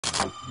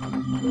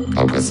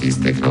კავკასიის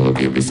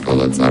ტექნოლოგიების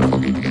სკოლა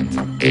წარმოგიდგენთ.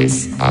 ეს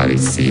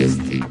არის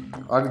CST.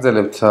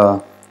 აგრძელებთ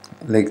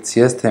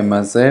ლექციას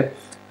თემაზე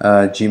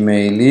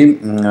Gmail-ი.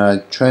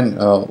 ჩვენ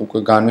უკვე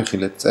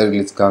განვიხილეთ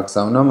წერილის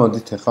გაგზავნა.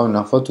 მოდით ახლა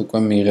ვნახოთ უკვე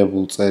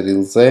მიღებულ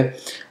წერილზე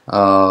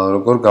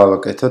როგორ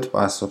გავაკეთოთ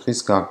პასუხის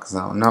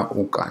გაგზავნა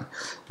უკან.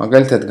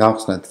 მაგალითად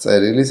გავხსნათ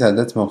წერილი,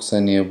 სადაც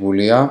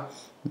მოხსენიებულია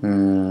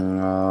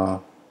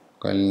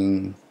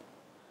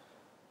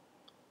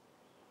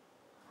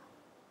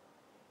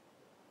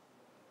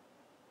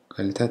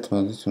მაგალითად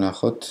მოდით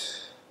ვნახოთ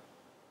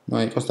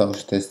იყოს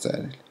დავუშვათ ეს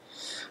წერილი.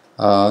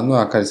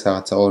 აქ არის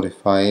რაღაცა ორი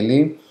ფაილი,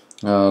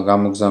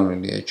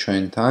 გამოგზავნილია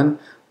ჩვენთან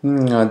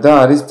და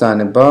არის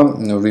ბრძანება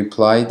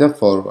reply და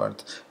forward.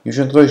 იმ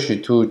შემთხვევაში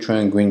თუ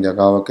ჩვენ გვინდა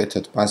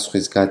გავაკეთოთ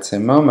პასუხის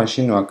გაცემა,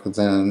 მაშინ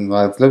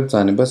ვაძლევთ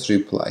ბრძანებას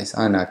reply-ს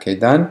ან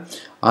აქედან,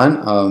 ან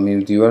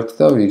მივდივართ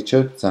და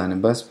ვირჩევთ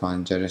ბრძანებას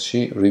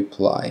ფანჯარაში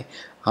reply,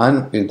 ან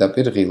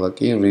პირდაპირ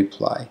ღილაკი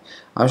reply.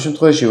 ამ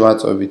შემთხვევაში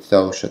ვაწვევით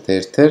დავუშვათ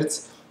ერთ-ერთს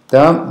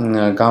და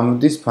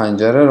გამოდის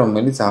ფანჯარა,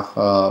 რომელიც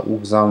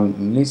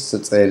უგზავნის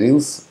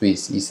წერილს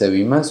ისევ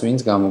იმას, ვინც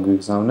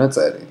გამოგვიგზავნა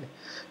წერილი.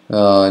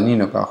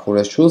 ნინო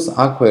კახურაშვილს,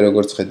 აქვე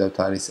როგორც ხედავთ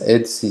არის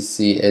add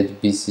cc, add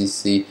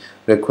bcc,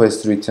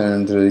 request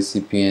returned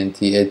recipient,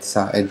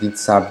 edit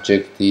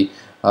subject,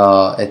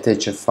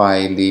 attach a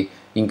file,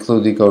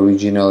 including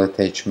original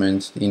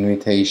attachment,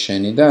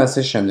 invitation და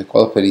ასე შემდეგ.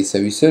 ყველაფერი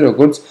ისე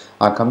როგორც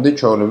აქამდე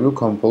ჩვეულებრივ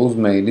compose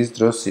mail-ის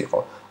დროს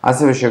იყო.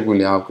 ასევე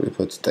შეგვიძლია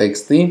ავკრიფოთ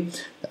ტექსტი,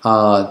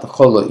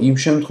 ხოლო იმ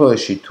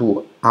შემთხვევაში თუ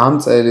ამ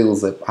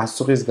წერილზე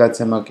პასუხის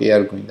გაცემა კი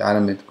არ გვინდა,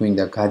 არამედ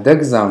გვინდა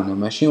გადაგზავნა,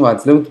 მაშინ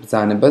ვაძლევთ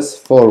ბრძანებას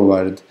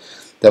forward.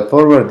 და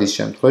forward-ის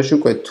შემთხვევაში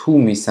უკვე თუ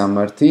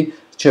მისამართი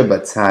რჩება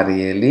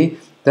ცარიელი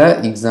და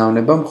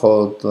იგზავნება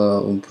მხოლოდ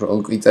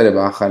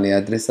იწერება ახალი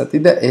ადრესატი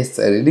და ეს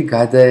წერილი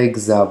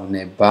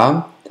გადაეგზავნება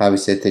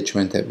თავის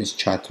attachment-ების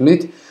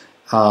ჩათვლით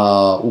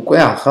უკვე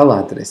ახალ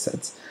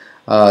ადრესატს.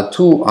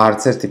 თუ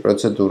არც ერთი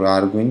პროცედურა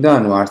არ გვინდა,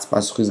 ანუ არც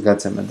პასუხის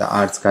გაცემა და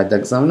არც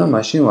გადაგზავნა,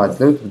 მაშინ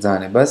ვაძლევთ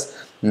ბრძანებას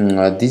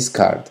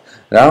discard.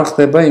 რა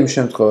ხდება იმ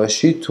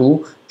შემთხვევაში, თუ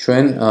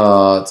ჩვენ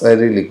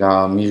წერილი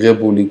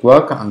მიღებული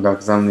გვაქვს, ან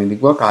გაგზავნილი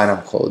გვაქვს არა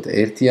მხოლოდ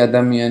ერთი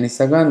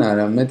ადამიანისაგან,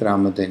 არამედ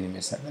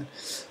რამოდენიმესაგან.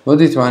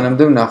 მოდით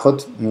მანამდე ვნახოთ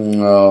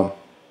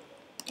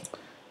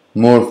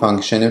more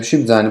function-ებში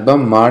ბრძანება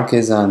mark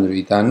as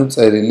unread, ანუ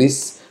წერილის,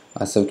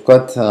 ასე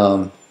ვთქვათ,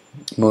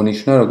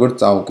 მონიშნა როგორც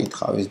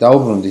წაუკითხავის.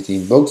 დაუბრუნდით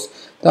inbox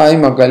და აი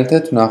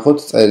მაგალითად ვნახოთ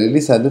წერილი,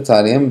 სადაც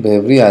არიან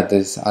ბევრი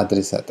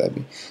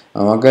ადრესატები.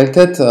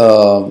 მაგალითად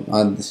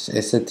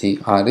ესეთი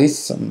არის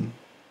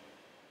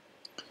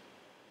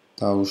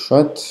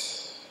დავუშვათ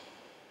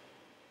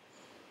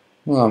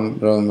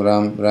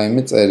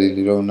რაიმე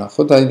წერილი რომ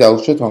ვნახოთ, აი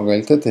დავუშვათ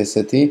მაგალითად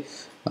ესეთი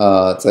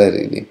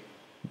წერილი.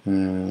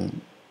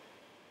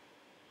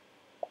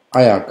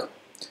 აი აქ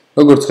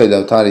როგორც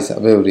ხედავთ არის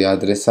ბევრი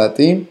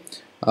ადრესატი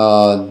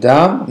და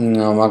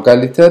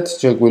მაგალითად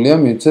შეგვიძლია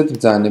მივცეთ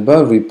ბრძანება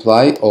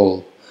reply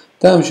all.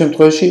 და ამ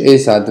შემთხვევაში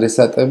ეს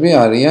ადრესატები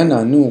არიან,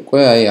 ანუ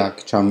უკვე აი აქ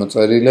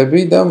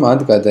ჩამოწერილები და მათ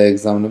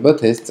გადაეგზავნებათ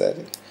ეს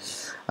წერილი.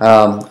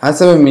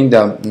 ასევე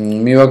მინდა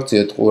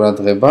მივაქციოთ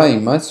ყურადღება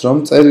იმას, რომ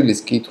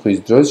წერილის კითხვის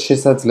დროს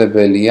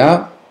შესაძლებელია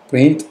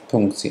print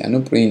ფუნქცია, ანუ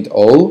print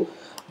all,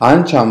 ან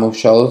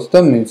ჩამოვშალოთ და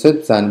მივცეთ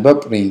ბრძანება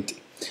print.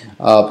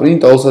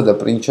 print all-სა და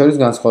print შორის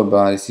განსხვავება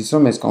არის ის,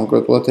 რომ ეს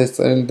კონკრეტულად ეს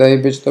წერილი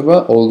დაიბეჭდება,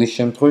 all-ის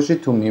შემთხვევაში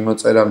თუ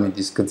მიმოწერა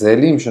მიდის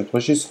გრძელი, იმ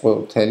შემთხვევაში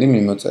მთელი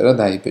მიმოწერა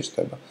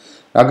დაიბეჭდება.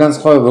 რა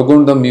განსხვავება, როგორ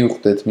უნდა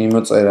მივხვდეთ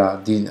მიმოწერა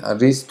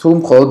არის თუ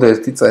მხოლოდ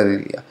ერთი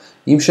წერილია.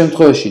 იმ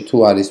შემთხვევაში თუ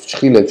არის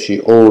ფრჩხილებში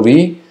ორი,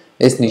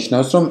 ეს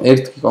ნიშნავს, რომ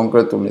ერთი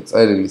კონკრეტული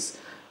წერილის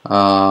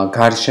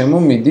გარშემო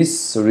მიდის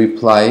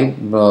reply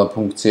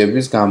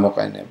ფუნქციების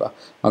გამოყენება.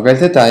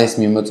 მაგალითად, აი ეს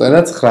მიმოწერა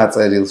 9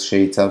 წერილს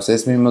შეიცავს,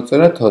 ეს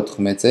მიმოწერა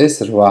 14-ს, ეს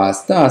 8-ს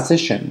და ასე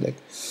შემდეგ.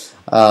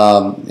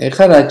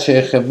 ეხლა რაც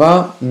შეეხება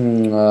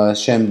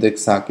შემდეგ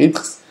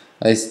საკითხს,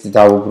 ეს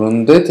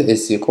დავუბრუნდეთ,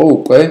 ეს იყო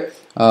უკვე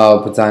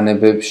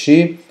ბრძანებებში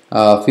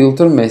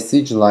filter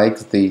message like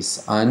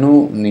this,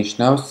 ანუ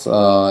ნიშნავს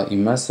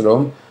იმას,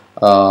 რომ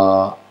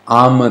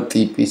ამ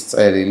ტიპის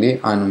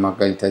წერილი, ანუ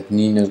მაგალითად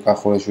ნინოს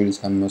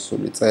კახურაშვილისგან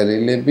მოსული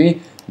წერილები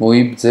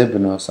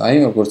მოიბძებნოს. აი,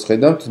 როგორც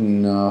ხედავთ,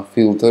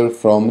 filter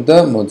from და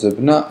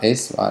მოძებნა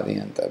ეს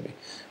ვარიანტები.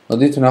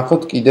 მოდით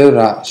ვნახოთ კიდევ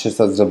რა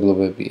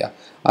შესაძლებლობებია.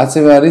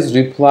 ასევე არის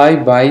reply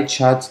by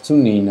chat to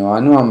Nino,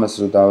 ანუ ამას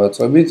რო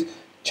დავაწვევით,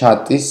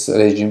 ჩატის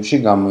რეჟიმში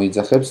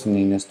გამოიძახებს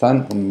ნინოსთან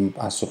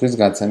პასუხის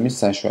გაცემის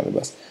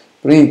საშუალებას.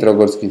 print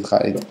როგორც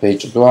გითხარით,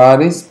 ბეჭდვა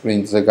არის,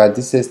 print-ზე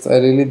გადის ეს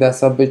წერილი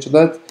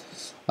დასაბეჭდად.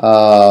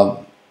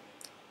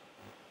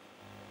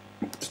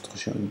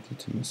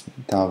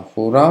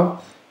 დავხურავ.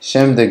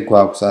 შემდეგ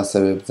გვაქვს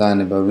ასევე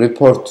ბრძანება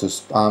report to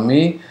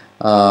spam-ი,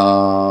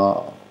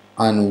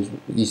 ანუ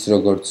ის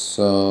როგორც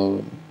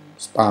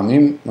spam-ი,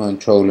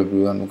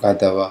 ჩვეულებრივ ანუ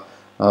გადავა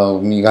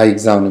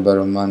გაიგზავნება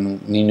რომ ანუ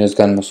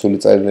ნინოსგან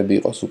მოსული წერილები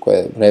იყოს უკვე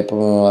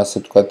ასე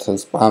ვთქვათ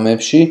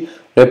spam-ებში,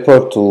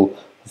 report to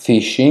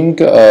phishing,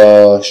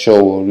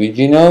 show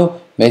original,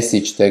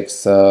 message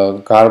text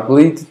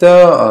garbled და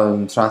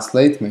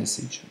translate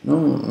message.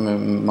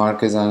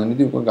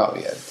 მარკეზანები უკვე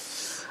გავიარეთ.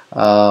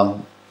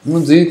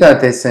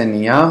 ძირითადად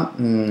ესენია,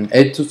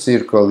 add to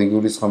circle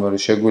იგულისხმება,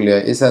 რომ შეგვიძლია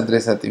ეს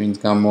ადრესატი ვინც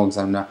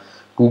გამოგზავნა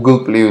Google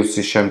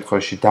Plus-ის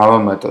შემთხვევაში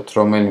დავამატოთ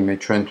რომელიმე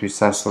ჩვენთვის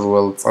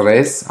სასურველ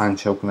წრეს, ან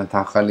შევქმნათ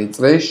ახალი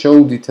წრე, show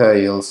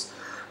details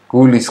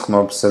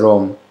გულისხმობს,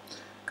 რომ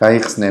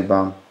გაიხსნება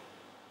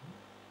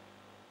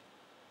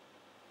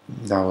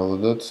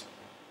დავალოდოთ.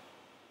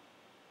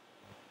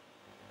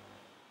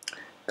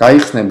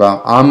 გაიხსნება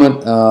ამ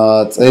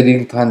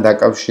წერილთან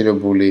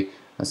დაკავშირებული,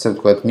 ასე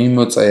ვთქვათ,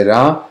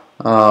 მიმოწერა,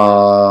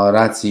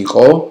 რაც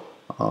იყო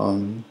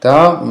და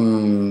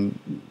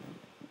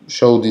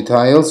show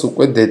details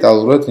უკვე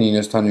დეტალურად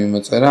ნინოსთან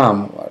მიმოწერა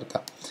ამოვარდა.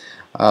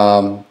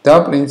 და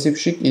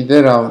პრინციპში კიდე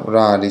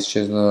რა არის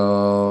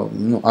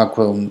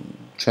აქვე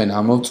ჩვენ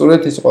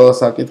ამოვწურეთ ის ყველა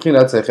საკითხი,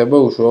 რაც ეხება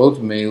უშუალოდ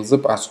მეილზე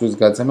პასუხის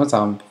გაცემას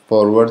ამ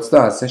forwards და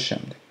ასე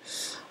შემდეგ.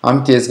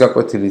 ამით ეს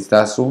გაკვეთილიც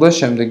დასრულდა,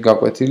 შემდეგი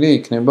გაკვეთილი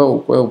იქნება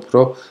უკვე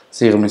უფრო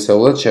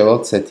სიღრმისეულად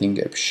შევალთ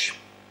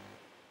setting-ებში.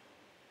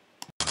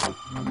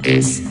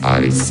 ეს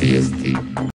არის CST